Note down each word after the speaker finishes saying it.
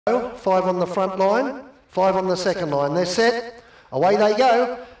5 on the front line, 5 on the second line. They're set. Away they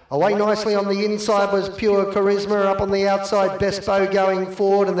go. Away nicely on the inside was Pure Charisma. Up on the outside, Best Bow going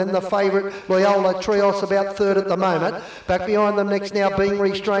forward. And then the favourite, Loyola Trios, about third at the moment. Back behind them next now, being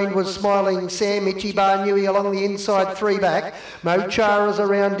restrained, was Smiling Sam. Ichiban Nui along the inside, 3 back. Mo Chara's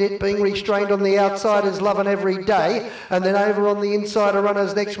around it. Being restrained on the outside is Lovin' Every Day. And then over on the inside of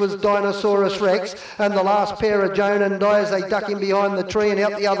runners next was Dinosaurus Rex. And the last pair of Joan and Di as they duck in behind the tree and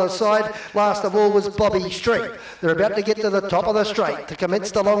out the other side. Last of all was Bobby Street. They're about to get to the top of the straight to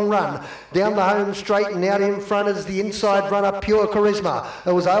commence the long run. Down the home straight and out in front is the inside runner Pure Charisma.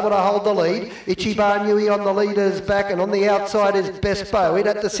 It was able to hold the lead. Ichiban Nui on the leader's back, and on the outside is Best Bow. It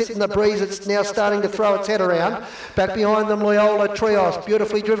had to sit in the breeze. It's now starting to throw its head around. Back behind them, Loyola Trios,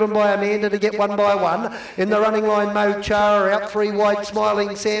 beautifully driven by Amanda to get 1 by 1. In the running line, Mo Chara out 3 wide.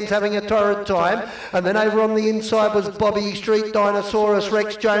 Smiling Sam's having a torrid time. And then over on the inside was Bobby Street, Dinosaurus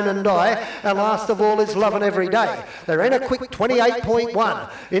Rex, Joan and Di. And last of all is Lovin' Every Day. They ran a quick 28.1.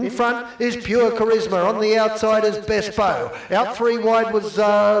 In front is Pure Charisma. On the outside is Best Bow. Out 3 wide was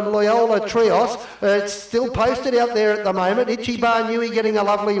Loyola Trios. It's still posted out there at the moment. Ichiban Nui getting a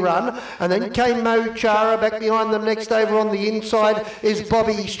lovely run. And then came Mo Chara. Back behind them next over on the inside is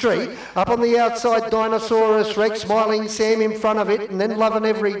Bobby Street. Up on the outside, Dinosaurus Rex, Smiling Sam in front of it. And then Lovin'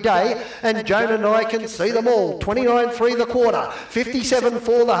 Every Day. And Joan and I can see them all. 29.3 the quarter.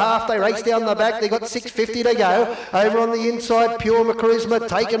 57.4 the half. They race down the back. They got 6.50 to go. Over on the inside, Pure Charisma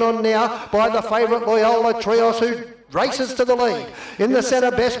taken on now by the favourite Loyola Trios, who races to the lead. In the centre,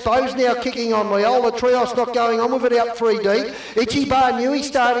 Best Bow's now kicking on. Loyola Trios not going on with it out 3 deep. Ichiban Nui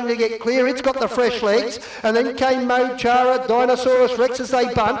starting to get clear. It's got the fresh legs. And then came Mo Chara, Dinosaurus Rex as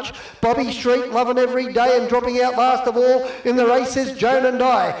they bunch. Bobby Street, Lovin' Every Day, and dropping out last of all in the race is Joan and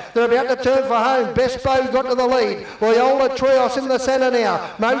Di. They're about to turn for home. Best Bow got to the lead. Loyola Trios in the centre now.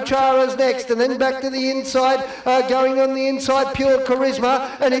 Mo Chara's next, and then back to the inside. Going on the inside, Pure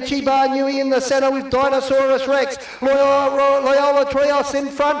Charisma, and Ichiban Nui in the centre with Dinosaurus Rex. Loyola Trios in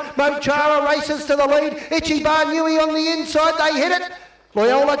front. Mo Chara races to the lead. Ichiban Nui on the inside. They hit it.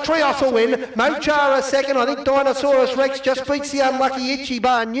 Loyola Trios will win. Mo Chara second. I think Dinosaurus Rex just beats the unlucky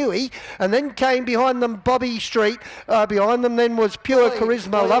Ichiban Nui. And then came behind them Bobby Street. Behind them then was Pure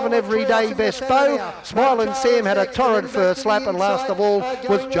Charisma, Lovin' Every Day, Best Bow. Smiling Sam had a torrid first lap, and last of all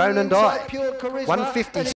was Joan and Di. 150.